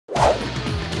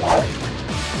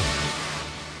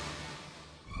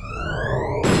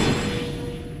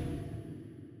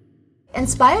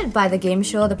Inspired by the game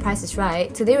show The Price is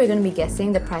Right, today we're going to be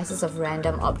guessing the prices of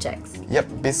random objects.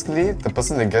 Yep, basically the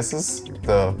person that guesses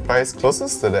the price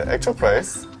closest to the actual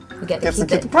price gets to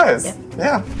keep the price. Yep.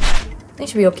 Yeah. I think it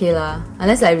should be okay lah.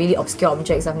 Unless like really obscure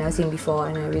objects I've never seen before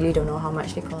and I really don't know how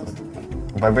much they cost.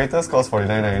 Vibrators cost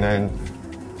 $49.99.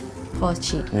 For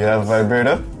cheap. You have a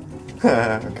vibrator?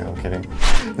 Okay, I'm kidding.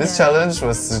 This challenge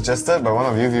was suggested by one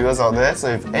of you viewers out there, so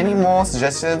if any more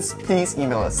suggestions, please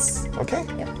email us. Okay?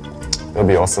 Yep. It'll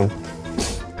be awesome.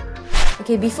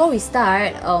 Okay, before we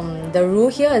start, the rule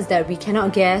here is that we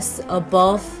cannot guess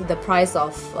above the price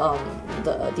of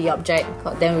the object.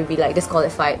 Then we'll be like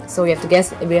disqualified. So we have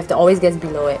to always guess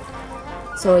below it.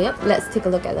 So yep, let's take a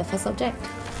look at the first object.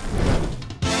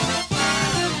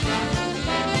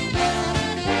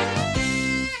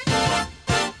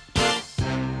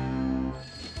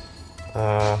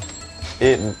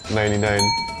 $8.99.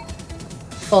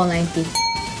 $4.90.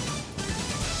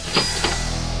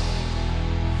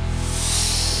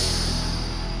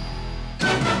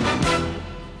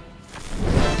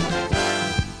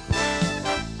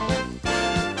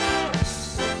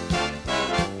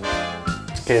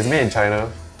 Okay, it's made in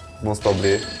China, most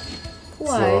probably.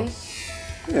 Why? So,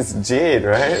 it's jade,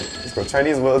 right? It's got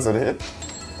Chinese words on it.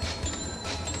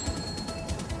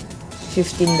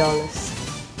 $15.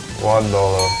 $1.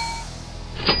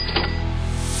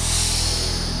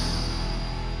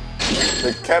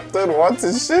 The captain wants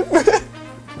his ship.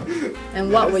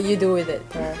 And what will you do with it,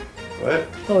 Paul? What?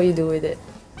 What will you do with it?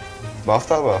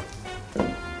 Bathtub?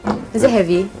 Is it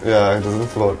heavy? Yeah, it doesn't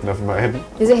float, never mind.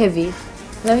 Is it heavy?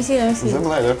 Let me see, It's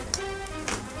light though.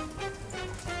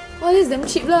 Oh, this is damn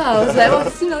cheap lah. I was like, oh,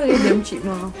 $15 is damn cheap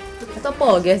now. I thought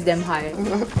Paul would guess damn high.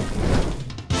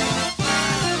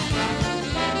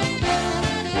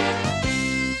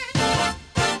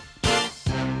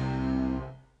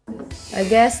 I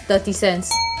guess 30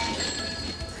 cents.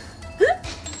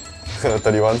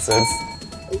 31 cents.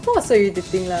 What's so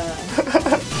irritating lah?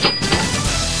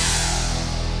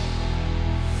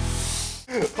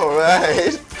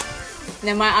 Alright.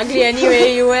 Never mind, ugly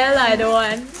anyway, you wear lah, I don't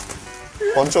want.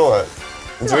 Poncho what?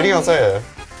 It's raining outside.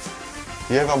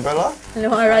 You have umbrella?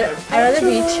 No, I'd rather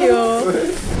be chill.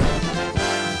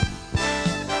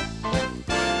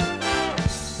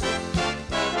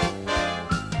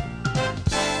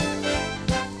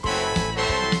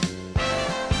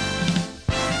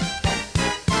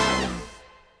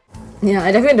 Yeah,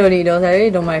 I definitely don't need those. I really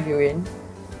don't mind if you win.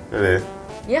 Really?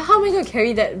 Yeah, how am I going to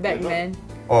carry that bag, man?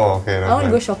 Oh, okay. I want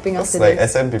to go shopping after like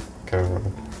this. SM people can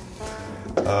remember.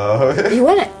 You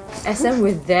want to SM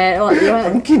with that? What, you want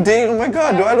I'm kidding. Oh my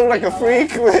god, do I look like a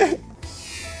freak? You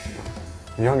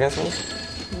want to guess first?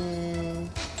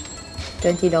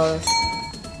 $20.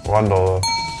 $1.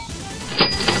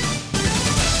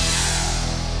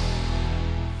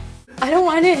 I don't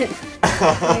want it.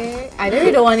 Okay. I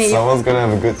really don't want it. Someone's gonna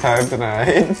have a good time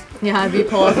tonight. Yeah, I'll be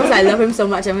Paul. Because I love him so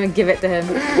much, I'm gonna give it to him.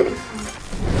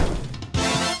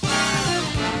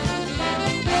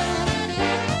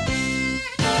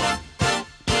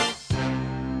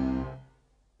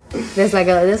 There's like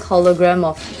this hologram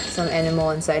of some animal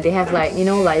inside. They have like, you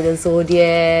know, like the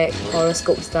zodiac,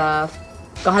 horoscope stuff.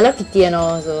 Got Hello Kitty and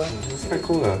all also. It's quite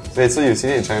cool. Wait, so you've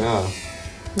seen it in China?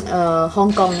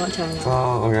 Hong Kong, not China.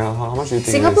 Oh, okay. How much do you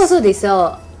think Singapore also they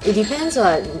sell. It depends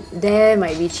what. There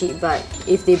might be cheap, but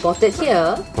if they bought it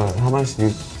here... But how much do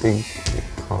you think it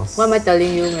costs? What am I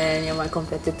telling you, man? You're my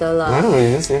competitor lah. I don't know,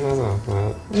 you just say first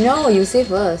lah. No, you say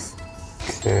first.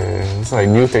 Okay, it's like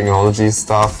new technology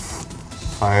stuff.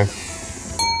 $5.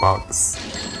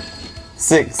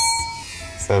 $6.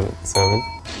 $7.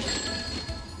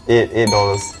 $8.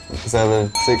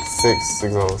 $7.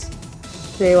 $6.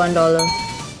 Say $1.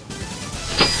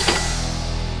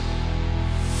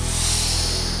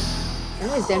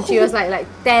 It's damn cheap. It was like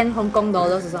 10 Hong Kong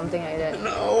dollars or something like that.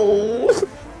 No!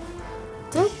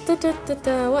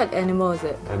 What animal is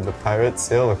it? And the pirates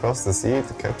sail across the sea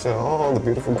to capture all the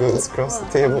beautiful goods across the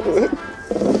table.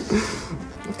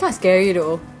 It's kind of scary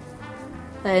though.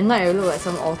 Like at night it look like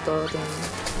some otter thing.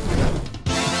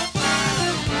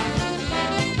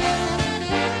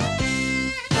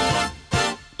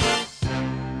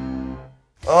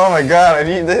 Oh my god, I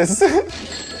need this!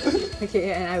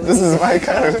 Okay, and I will. This is my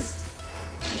kind of...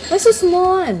 What's so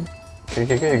small one? Okay,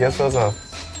 you guess first lah.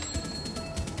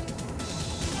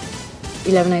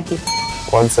 $11.90.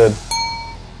 1 cent.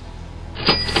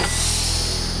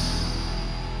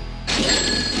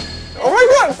 Oh my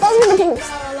god! Pass me the boobs!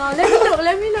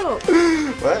 Let me look.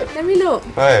 What? Let me look.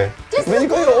 Why? Just But you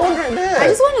got your own right there! I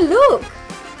just want to look.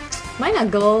 Mine are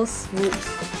girls' boobs.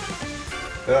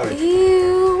 Yeah.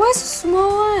 Ew, why so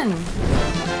small one?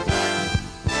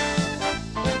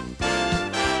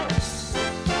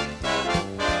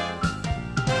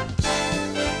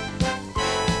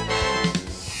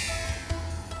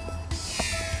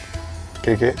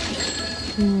 Okay.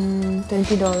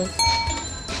 $20.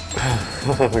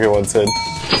 Okay, 1 cent.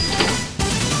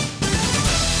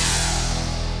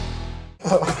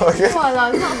 Okay. Come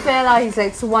on, it's not fair lah. He's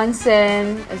like 1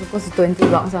 cent as opposed to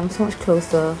 $20. I'm so much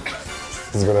closer.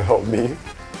 This is gonna help me.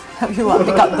 Help you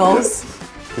pick up dolls?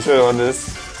 You sure you want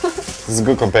this? This is a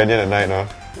good companion at night now.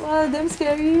 Wow, damn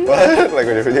scary. What? Like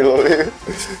when you're really lonely?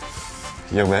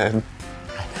 Yeah, man.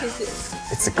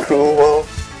 It's a cruel world.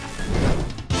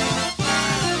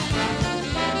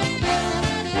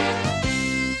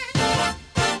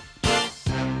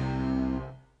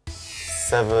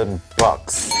 $7.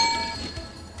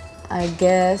 I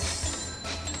guess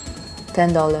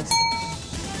 $10.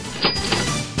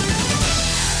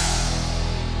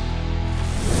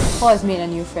 Paul has made a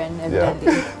new friend,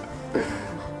 evidently. I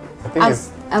think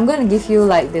it's... I'm gonna give you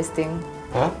like this thing.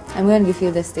 Huh? I'm gonna give you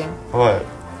this thing. What?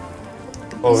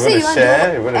 Oh, You we're say gonna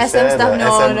share? You're gonna SM share stuff? the No,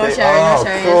 SM no thing? sharing, no Oh,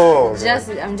 sharing. cool.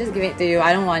 I'm just giving it to you.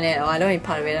 I don't want it, or I don't want to be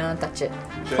part of it. I don't want to touch it.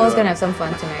 Sure. Paul's gonna have some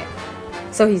fun tonight.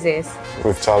 So he says.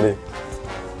 With Charlie.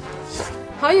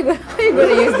 How are you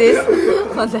gonna use this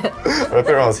on that? Wrap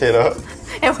it around his head up.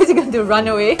 And what's he gonna do? Run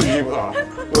away?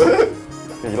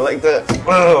 You like that?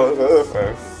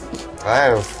 I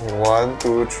have 1,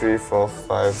 2, 3, 4,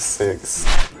 5, 6.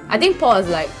 I think Paul is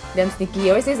like damn sneaky. He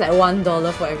always says like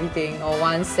 $1 for everything or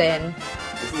 1 cent.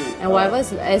 And whatever,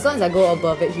 as long as I go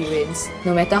above it, he wins.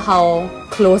 No matter how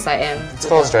close I am. It's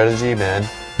called strategy, man.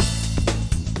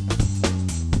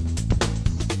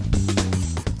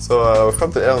 So we've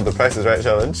come to the end of the Price is Right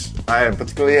challenge. I am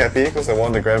particularly happy because I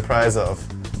won the grand prize of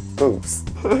boobs.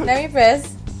 Let me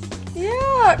press.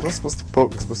 Yeah. I'm not supposed to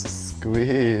poke, I'm supposed to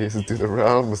squeeze, do the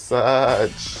round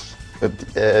massage at the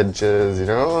edges, you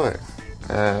know?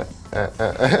 Okay,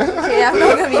 I'm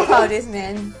not gonna be proud of this,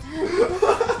 man.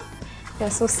 You're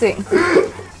so sick.